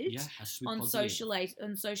related." Yeah, has to be on positive.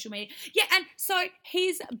 social media. Yeah, and so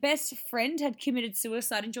his best friend had committed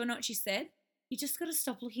suicide, and do you know what she said? You just got to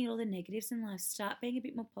stop looking at all the negatives in life. Start being a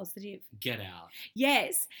bit more positive. Get out.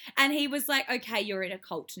 Yes. And he was like, okay, you're in a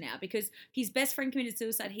cult now, because his best friend committed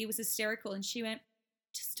suicide. He was hysterical, and she went,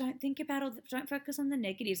 just don't think about don't focus on the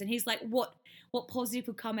negatives. And he's like, what positive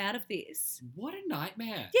could come out of this? What a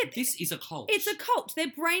nightmare. Yeah, this is a cult. It's a cult. They're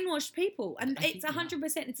brainwashed people, and I it's think they are.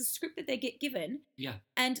 100%. It's a script that they get given, Yeah,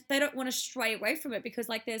 and they don't want to stray away from it because,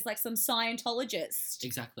 like, there's like some Scientologist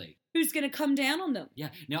exactly. who's going to come down on them. Yeah.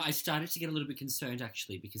 Now, I started to get a little bit concerned,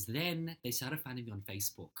 actually, because then they started finding me on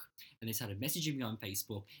Facebook, and they started messaging me on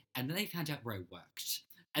Facebook, and then they found out where I worked.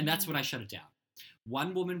 And that's when I shut it down.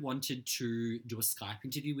 One woman wanted to do a Skype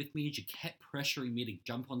interview with me. She kept pressuring me to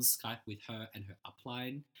jump on Skype with her and her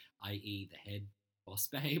upline, i.e. the head boss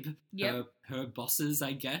babe, Yep. her bosses,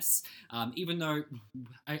 I guess. Even though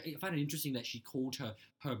I find it interesting that she called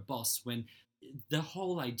her boss when the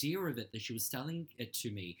whole idea of it that she was selling it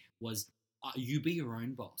to me was, you be your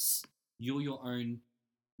own boss. You're your own,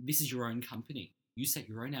 this is your own company. You set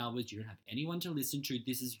your own hours. You don't have anyone to listen to.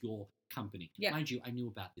 This is your company. Yeah. Mind you, I knew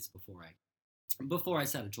about this before I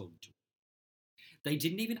started talking to them. They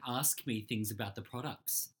didn't even ask me things about the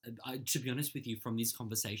products. To be honest with you, from these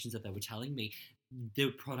conversations that they were telling me,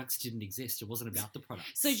 the products didn't exist. It wasn't about the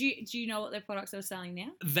products. So do you know what their products are selling now?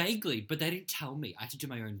 Vaguely, but they didn't tell me. I had to do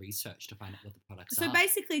my own research to find out what the products are. So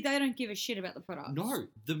basically, they don't give a shit about the products. No,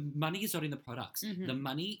 the money is not in the products. Mhm. The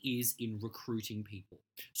money is in recruiting people.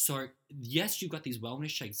 So, yes, you've got these wellness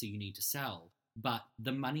shakes that you need to sell, but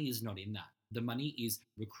the money is not in that. The money is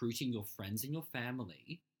recruiting your friends and your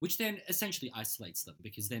family, which then essentially isolates them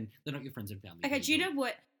because then they're not your friends and family. Okay, they're do you your know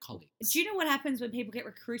what? colleagues. Do you know what happens when people get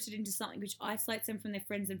recruited into something which isolates them from their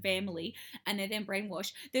friends and family, and they're then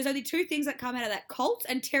brainwashed? There's only two things that come out of that: cult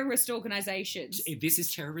and terrorist organizations. This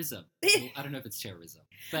is terrorism. Well, I don't know if it's terrorism,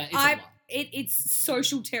 but it's a I- lot. It's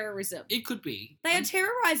social terrorism. It could be. They are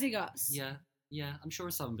terrorizing us. Yeah, I'm sure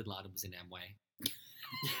Osama bin Laden was in Amway.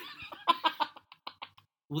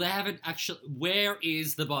 Well, they haven't actually. Where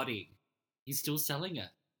is the body? He's still selling it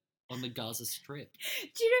on the Gaza Strip.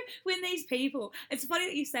 Do you know when these people? It's funny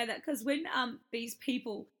that you say that, because when these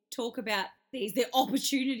people talk about their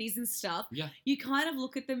opportunities and stuff, Yeah. you kind of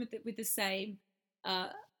look at them with the same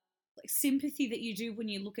like sympathy that you do when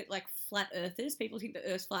you look at like flat earthers. People think the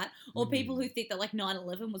Earth's flat, or people who think that like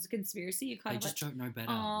 9/11 was a conspiracy. You kind They of just like, don't know better.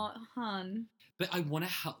 oh, hun. But I want to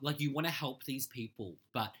help. Like, you want to help these people,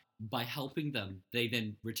 but by helping them, they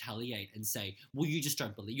then retaliate and say, "Well, you just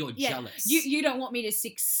don't believe. You're jealous." You don't want me to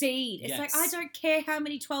succeed. It's like, I Yes. don't care how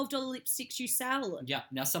many $12 lipsticks you sell. Yeah.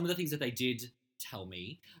 Now, some of the things that they did tell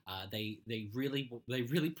me, they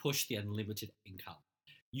really push the unlimited income.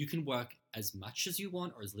 You can work as much as you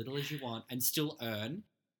want or as little as you want and still earn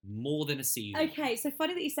more than a CEO. Okay, so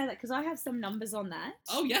funny that you say that, because I have some numbers on that.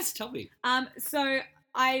 Oh yes, tell me. So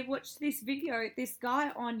I watched this video. This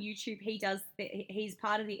guy on YouTube, he's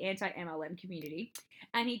part of the anti-MLM community,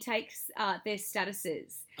 and he takes their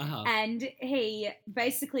statuses and he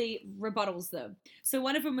basically rebuttals them. So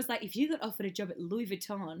one of them was like, if you got offered a job at Louis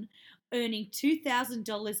Vuitton earning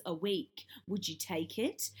 $2,000 a week, would you take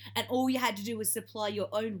it? And all you had to do was supply your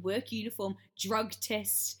own work uniform, drug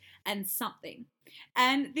test, and something.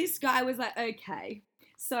 And this guy was like, okay,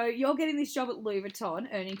 so you're getting this job at Louis Vuitton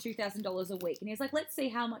earning $2,000 a week. And he's like, let's see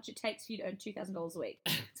how much it takes for you to earn $2,000 a week.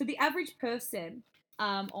 So the average person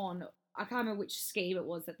on, I can't remember which scheme it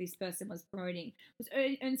was that this person was promoting,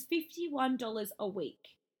 earns $51 a week.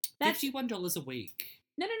 That's $51 a week.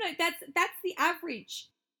 No, that's the average.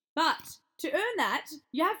 But to earn that,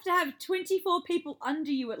 you have to have 24 people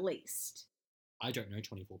under you at least. I don't know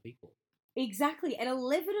 24 people. Exactly, and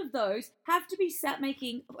 11 of those have to be sat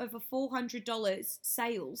making over $400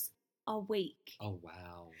 sales a week. Oh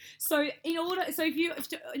wow! So in order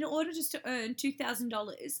just to earn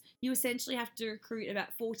 $2,000, you essentially have to recruit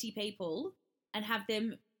about 40 people and have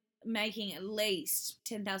them making at least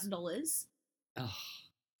 $10,000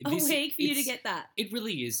 a week for you to get that. It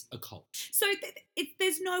really is a cult. So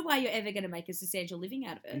there's no way you're ever going to make a substantial living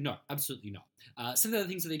out of it. No, absolutely not. Some of the other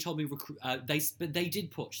things that they told me, they did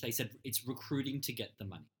push. They said it's recruiting to get the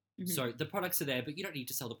money. Mm-hmm. So the products are there, but you don't need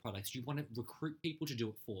to sell the products. You want to recruit people to do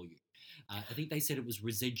it for you. I think they said it was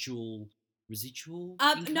residual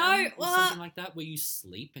income or something like that, where you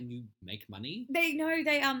sleep and you make money. They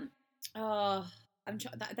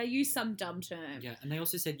use some dumb term. Yeah, and they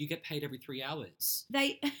also said you get paid every 3 hours.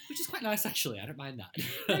 Which is quite nice, actually. I don't mind that.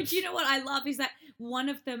 No, do you know what I love is that one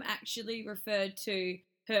of them actually referred to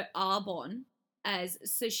her Arbonne as,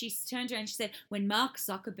 so she turned around and she said, when Mark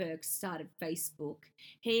Zuckerberg started Facebook,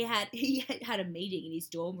 he had a meeting in his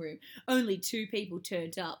dorm room. Only 2 people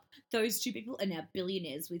turned up. Those 2 people are now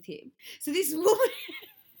billionaires with him. So this woman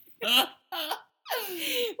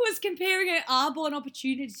was comparing her Arbonne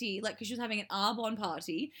opportunity, like, because she was having an Arbonne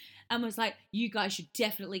party, and was like, you guys should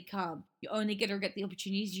definitely come. You're only going to get the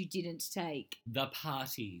opportunities you didn't take. The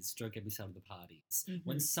parties. Don't get me started on the parties. Mm-hmm.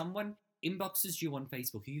 When someone inboxes you on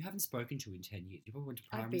Facebook who you haven't spoken to in 10 years, you probably went to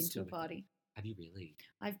primary school. I've been to a party. Have you really?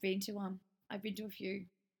 I've been to one. I've been to a few.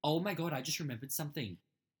 Oh my God, I just remembered something.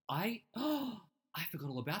 I forgot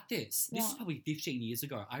all about this. This is probably 15 years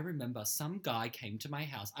ago. I remember some guy came to my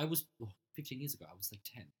house. 15 years ago, I was like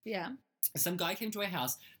 10. Yeah. Some guy came to our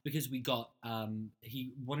house because we got,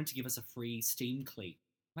 he wanted to give us a free steam clean.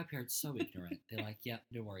 My parents so ignorant. They're like, yeah,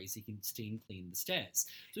 no worries, you can steam clean the stairs.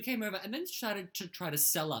 So we came over and then started to try to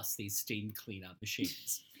sell us these steam cleaner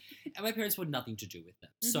machines. And my parents wanted nothing to do with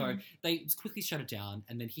them. Mm-hmm. So they quickly shut it down,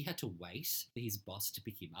 and then he had to wait for his boss to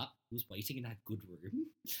pick him up. He was waiting in that good room.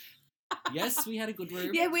 Yes, we had a good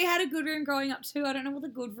room. Yeah, we had a good room growing up too. I don't know what the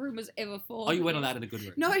good room was ever for. Oh, you weren't allowed in the good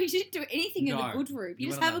room? No, you didn't do anything in the good room. You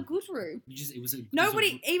just have a good room.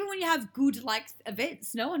 Even when you have good, like,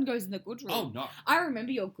 events, no one goes in the good room. Oh, no. I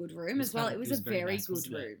remember your good room as well. It was a very nice,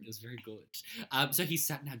 good room. It was very good. So he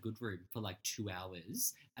sat in our good room for like 2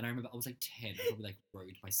 hours, and I remember I was like 10. I probably like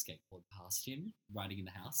rode my skateboard past him, riding in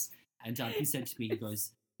the house, and he said to me, he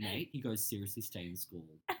goes, mate, he goes, seriously, stay in school.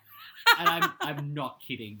 And I'm not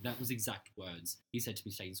kidding. That was exact words. He said to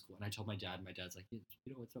me, stay in school. And I told my dad, and my dad's like, you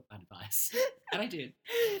know, it's not bad advice. And I did.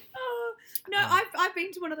 No, I've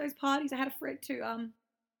been to one of those parties. I had a friend who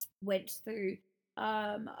went through.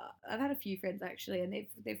 I've had a few friends actually, and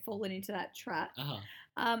they've fallen into that trap.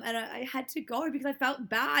 And I had to go because I felt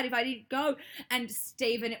bad if I didn't go. And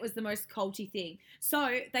Stephen, it was the most culty thing.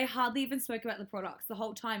 So they hardly even spoke about the products the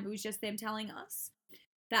whole time. It was just them telling us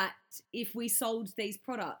that if we sold these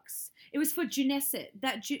products, it was for Genesis.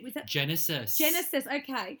 Genesis.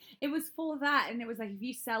 Okay, it was for that, and it was like, if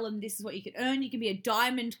you sell them, this is what you can earn. You can be a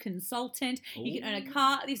diamond consultant. Ooh. You can earn a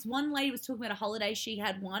car. This one lady was talking about a holiday she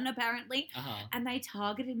had won apparently, and they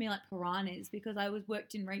targeted me like piranhas because I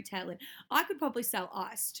worked in retail, and I could probably sell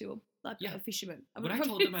ice to a fisherman. When I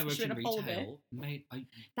told them I worked in retail, mate,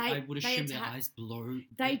 I would assume their eyes blow.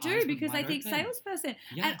 They do because they think salesperson.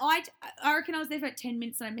 Yeah. And I reckon I was there for about 10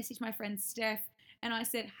 minutes, and I messaged my friend Steph, and I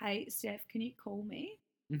said, hey, Steph, can you call me?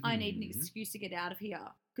 Mm-hmm. I need an excuse to get out of here.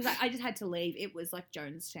 Because I just had to leave. It was like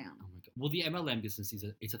Jonestown. Oh, my God. Well, the MLM business is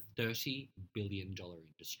a $30 billion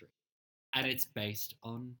industry. And it's based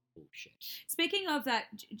on bullshit. Speaking of that,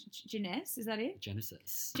 Genesis, is that it?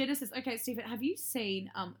 Genesis. Okay, Stephen, have you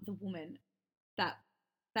seen the woman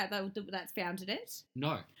that's founded it?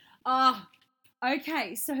 No.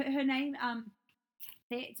 Okay. So her name,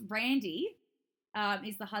 it's Randy,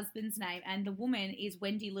 is the husband's name, and the woman is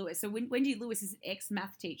Wendy Lewis. So Wendy Lewis is an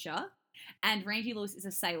ex-math teacher, and Randy Lewis is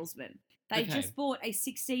a salesman. They just bought a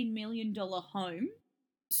 $16 million home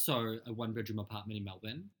So, a one-bedroom apartment in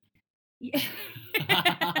Melbourne. Yeah.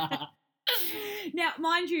 Now,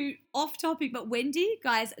 mind you, off topic, but Wendy,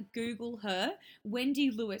 guys, Google her. Wendy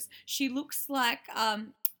Lewis. She looks like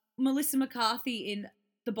Melissa McCarthy in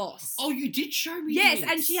The Boss. Oh, you did show me yes, this.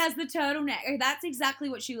 and she has the turtleneck. That's exactly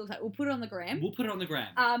what she looks like. We'll put it on the gram. We'll put it on the gram.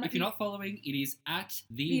 If you're not following, it is at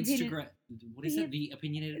the Instagram. What is it? The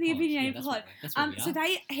Opinionated The Pod. Opinionated that's Pod. What, that's what we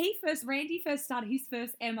are. So Randy first started, his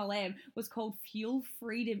first MLM was called Fuel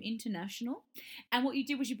Freedom International. And what you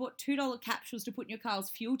did was you bought $2 capsules to put in your car's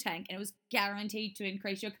fuel tank, and it was guaranteed to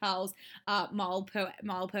increase your car's mile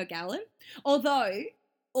per gallon. Although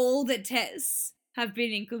all the tests have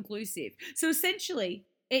been inconclusive. So essentially,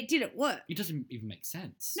 it didn't work. It doesn't even make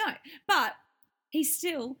sense. No, but his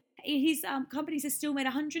companies have still made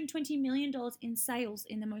 $120 million in sales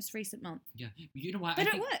in the most recent month. Yeah, you know what? They I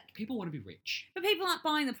don't think work. People want to be rich. But people aren't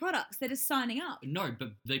buying the products; they're just signing up. No,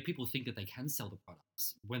 but people think that they can sell the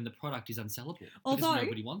products when the product is unsellable Although- because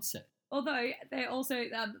nobody wants it. Although they're also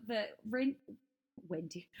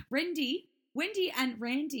Wendy and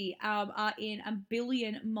Randy are in a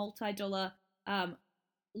billion multi-dollar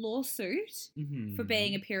lawsuit for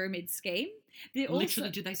being a pyramid scheme. They're Literally, also,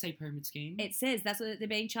 did they say pyramid scheme? it says that's what they're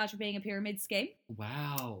being charged for, being a pyramid scheme.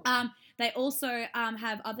 Wow. They also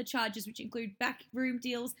have other charges which include backroom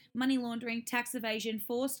deals, money laundering, tax evasion,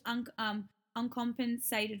 forced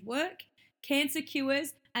uncompensated work, cancer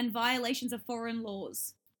cures, and violations of foreign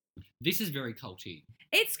laws. This is very culty.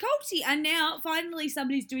 It's culty, and now finally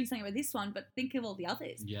somebody's doing something with this one, but think of all the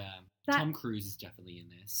others. Yeah. That- Tom Cruise is definitely in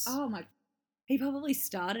this. Oh my, he probably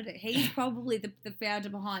started it. He's probably the founder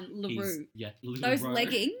behind LaRue. Those LaRue.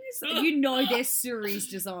 leggings, you know they're Suri's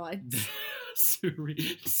designs.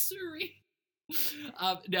 Suri.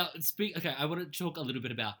 Now, okay, I want to talk a little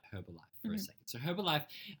bit about Herbalife for a second. So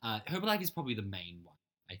Herbalife is probably the main one,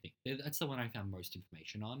 I think. That's the one I found most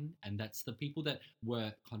information on, and that's the people that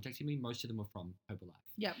were contacting me. Most of them were from Herbalife.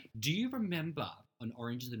 Yep. Do you remember on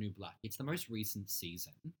Orange is the New Black? It's the most recent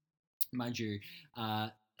season. Mind you,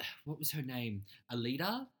 what was her name?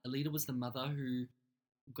 Alita? Alita was the mother who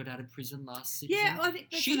got out of prison last season. Yeah, I think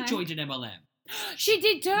that's her she name. joined an MLM. She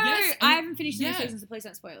did too. Yes, I and- haven't finished the new yeah. season, so please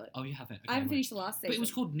don't spoil it. Oh, you haven't? Okay, I haven't wait. finished the last season. But it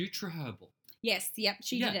was called NutriHerbal. Yes, yep,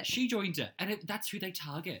 she did it. She joined it. And that's who they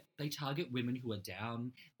target. They target women who are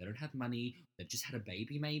down, they don't have money, they've just had a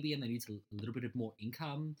baby maybe, and they need a little bit of more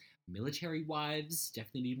income. Military wives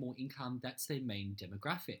definitely need more income. That's their main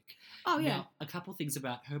demographic. Oh, yeah. Now, a couple things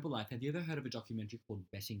about Herbalife. Have you ever heard of a documentary called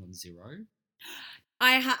Betting on Zero?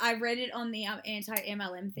 I read it on the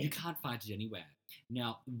anti-MLM thing. You can't find it anywhere.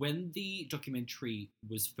 Now, when the documentary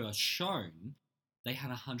was first shown, they had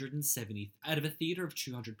 170, out of a theatre of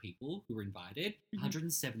 200 people who were invited,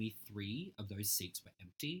 173 of those seats were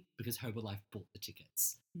empty because Herbalife bought the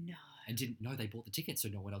tickets. No. And didn't know they bought the tickets, so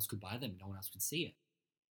no one else could buy them, no one else could see it.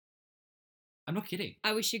 I'm not kidding.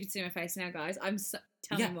 I wish you could see my face now, guys.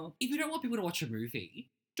 Tell me more. If you don't want people to watch a movie,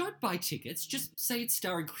 don't buy tickets. Just say it's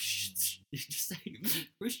starring just say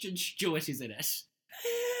Christian Stewart is in it.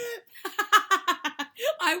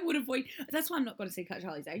 I would avoid. That's why I'm not going to see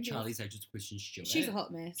Charlie's Angels. Charlie's Angels, Christian Stewart. She's a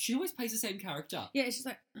hot mess. She always plays the same character. Yeah, she's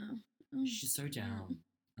like. She's so down.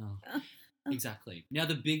 Exactly. Now,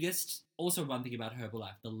 the biggest, also one thing about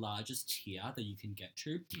Herbalife, the largest tier that you can get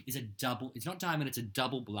to is a double, it's not diamond, it's a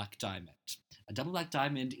double black diamond. A double black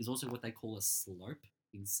diamond is also what they call a slope.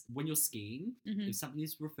 When you're skiing, if something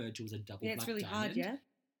is referred to as a double Yeah, black it's really diamond, hard, yeah?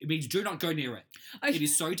 it means do not go near it. Okay. It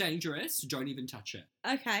is so dangerous, don't even touch it.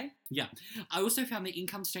 Okay. Yeah. I also found the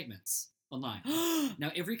income statements online.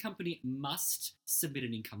 Now, every company must submit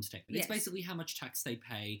an income statement. Yes. It's basically how much tax they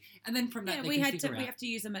pay, and then from that Yeah, they we can had figure to. out. We have to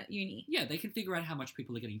use them at uni. Yeah, they can figure out how much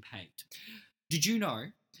people are getting paid. Did you know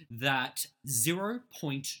that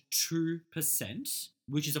 0.2%,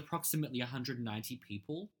 which is approximately 190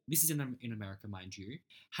 people, this is in America, mind you,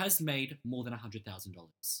 has made more than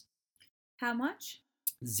 $100,000? How much?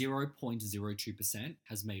 0.02%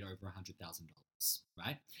 has made over $100,000,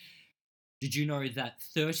 right? Did you know that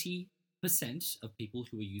 30% of people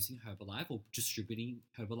who are using Herbalife or distributing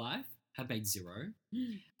Herbalife have made zero,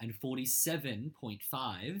 and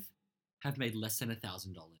 47.5% have made less than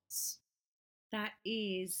 $1,000? That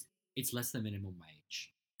is. It's less than minimum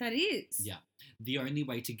wage. That is. Yeah. The only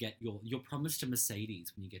way to get your promise to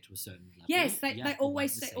Mercedes when you get to a certain level. Yes, they you have to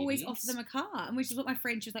always want offer them a car, and which is what my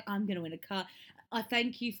friend, she was like, "I'm going to win a car. I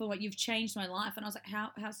thank you for what you've changed my life." And I was like,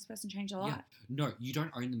 "How's this person changed your life?" Yeah. No, you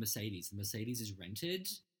don't own the Mercedes. The Mercedes is rented,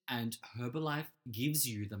 and Herbalife gives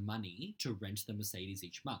you the money to rent the Mercedes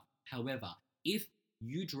each month. However, if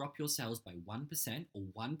you drop your sales by 1% or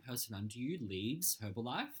one person under you leaves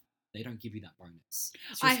Herbalife, they don't give you that bonus.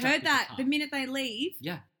 So I you're stuck heard with that car. the minute they leave,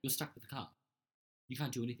 Yeah, you're stuck with the car. You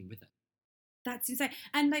can't do anything with it. that's insane.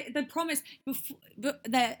 And they promise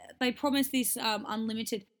they promise this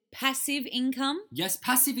unlimited passive income. Yes,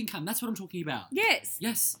 passive income. That's what I'm talking about. Yes.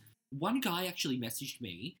 Yes. One guy actually messaged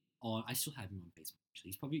me on. I still have him on Facebook.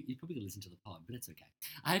 Actually, he's probably gonna listen to the pod, but it's okay.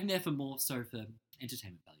 I have him there for more so for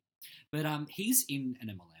entertainment value. But he's in an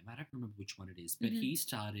MLM. I don't remember which one it is, but he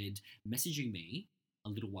started messaging me a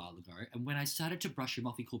little while ago, and when I started to brush him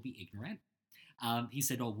off, he called me ignorant. He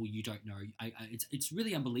said, "Oh, well, you don't know. It's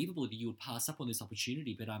really unbelievable that you would pass up on this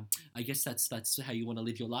opportunity. But I guess that's how you want to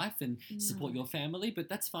live your life and support your family. But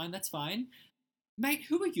that's fine. That's fine, mate.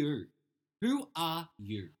 Who are you? Who are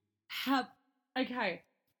you? Okay.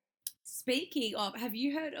 Speaking of, have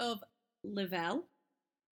you heard of Lavelle?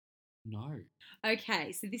 No.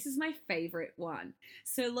 Okay, so this is my favorite one.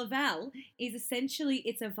 So Lavelle is essentially,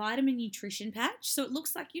 it's a vitamin nutrition patch. So it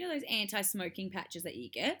looks like, you know, those anti-smoking patches that you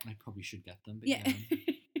get. I probably should get them. But Yeah.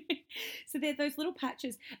 yeah. So they're those little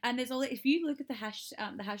patches, and there's all. If you look at the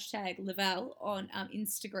hashtag Lavelle on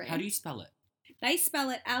Instagram, How do you spell it? they spell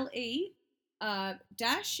it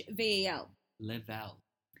LE-VEL. Level.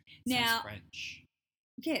 Now- Sounds French.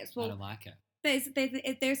 Yes, I well, don't like it.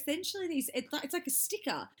 they're essentially these. It's like a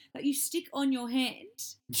sticker that you stick on your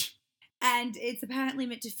hand, and it's apparently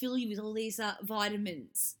meant to fill you with all these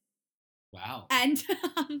vitamins. Wow. And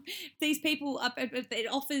these people, it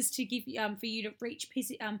offers to give for you to reach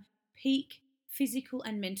peak physical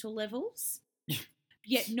and mental levels.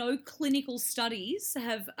 Yet no clinical studies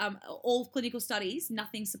have all clinical studies.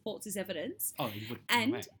 Nothing supports this evidence. Oh, you wouldn't.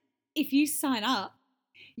 And if you sign up,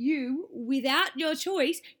 you, without your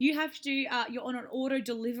choice, you have to, you're on an auto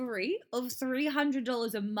delivery of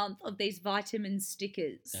 $300 a month of these vitamin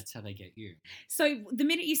stickers. That's how they get you. So the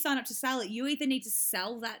minute you sign up to sell it, you either need to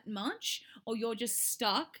sell that much or you're just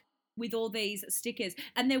stuck with all these stickers.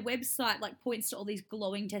 And their website like points to all these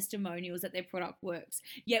glowing testimonials that their product works.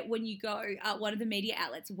 Yet when you go, one of the media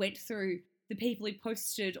outlets went through the people who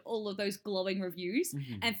posted all of those glowing reviews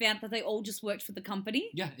and found that they all just worked for the company.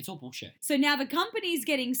 Yeah, it's all bullshit. So now the company's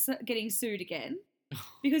getting sued again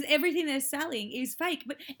because everything they're selling is fake.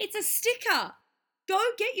 But it's a sticker. Go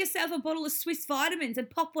get yourself a bottle of Swiss vitamins and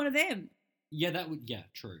pop one of them. Yeah, that would. Yeah,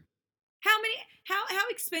 true. How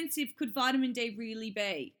expensive could vitamin D really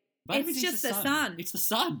be? Vitamin It's D's just the sun. It's the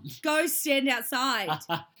sun. Go stand outside.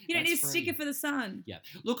 You don't need a That's sticker free. for the sun. Yeah.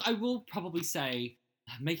 Look, I will probably say,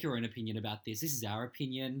 make your own opinion about this. This is our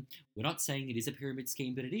opinion. We're not saying it is a pyramid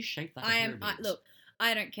scheme, but it is shaped like a pyramid. Look,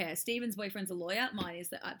 I don't care. Stephen's boyfriend's a lawyer. Mine is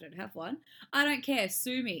that I don't have one. I don't care.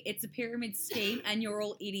 Sue me. It's a pyramid scheme and you're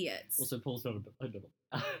all idiots. Also, Paul's not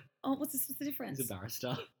a Oh, what's the difference? He's a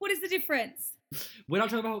barrister. What is the difference? We're not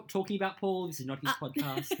talking about Paul. This is not his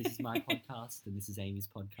podcast. This is my podcast, and this is Amy's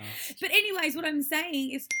podcast. But anyways, what I'm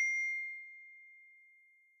saying is,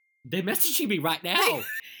 They're messaging me right now.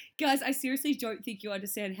 guys, I seriously don't think you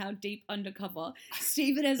understand how deep undercover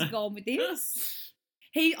Stephen has gone with this.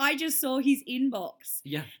 I just saw his inbox.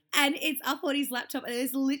 Yeah. And it's up on his laptop, and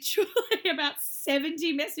there's literally about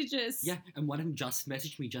 70 messages. Yeah, and one of them just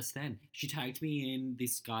messaged me just then. She tagged me in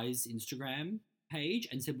this guy's Instagram page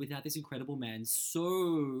and said, without this incredible man,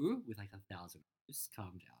 with like 1,000, just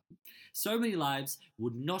calm down. So many lives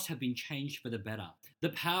would not have been changed for the better. The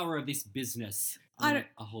power of this business. A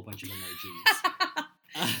whole bunch of emojis.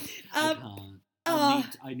 I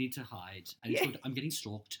can't. I need to hide. I'm getting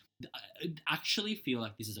stalked. I actually feel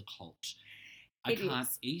like this is a cult. I can't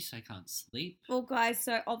eat. I can't sleep. Well, guys,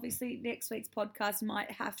 so obviously next week's podcast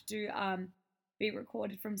might have to be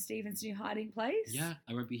recorded from Stephen's new hiding place. Yeah,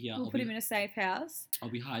 I won't be here. We'll put him in a safe house. I'll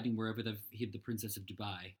be hiding wherever they've hid the Princess of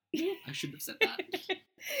Dubai. I shouldn't have said that.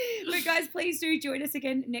 But guys, please do join us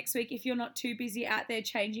again next week if you're not too busy out there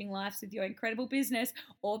changing lives with your incredible business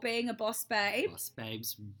or being a boss babe. Boss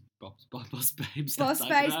babes. Boss babes. Boss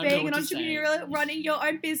babes, being an entrepreneur, running your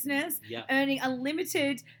own business, earning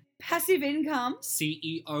unlimited passive income.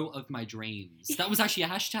 CEO of my dreams. That was actually a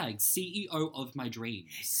hashtag. CEO of my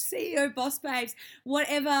dreams. CEO boss babes.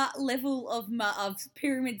 Whatever level of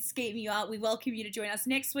pyramid scheme you are, we welcome you to join us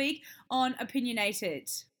next week on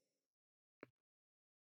Opinionated.